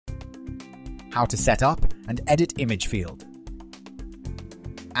How to set up and edit image field.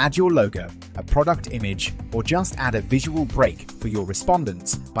 Add your logo, a product image, or just add a visual break for your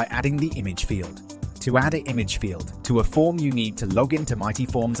respondents by adding the image field. To add an image field to a form, you need to log into Mighty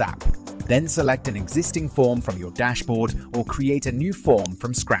Forms app. Then select an existing form from your dashboard or create a new form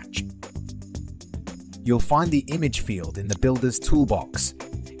from scratch. You'll find the image field in the Builder's toolbox.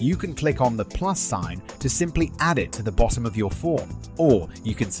 You can click on the plus sign to simply add it to the bottom of your form, or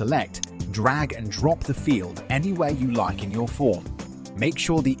you can select, drag and drop the field anywhere you like in your form. Make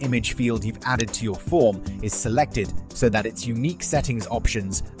sure the image field you've added to your form is selected so that its unique settings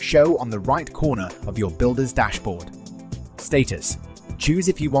options show on the right corner of your Builder's dashboard. Status. Choose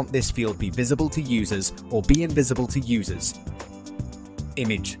if you want this field be visible to users or be invisible to users.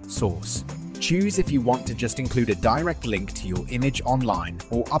 Image source. Choose if you want to just include a direct link to your image online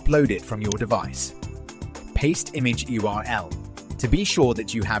or upload it from your device. Paste image URL. To be sure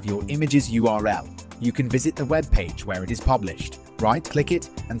that you have your image's URL, you can visit the web page where it is published. Right-click it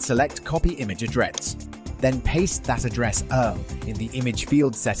and select Copy Image Address. Then paste that address in the image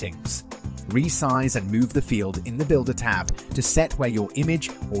field settings. Resize and move the field in the Builder tab to set where your image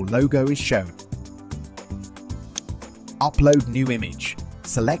or logo is shown. Upload new image.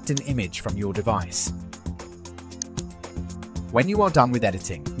 Select an image from your device. When you are done with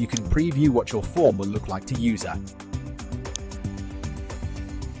editing, you can preview what your form will look like to user.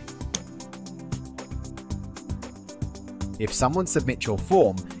 If someone submits your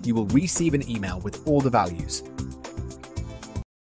form, you will receive an email with all the values.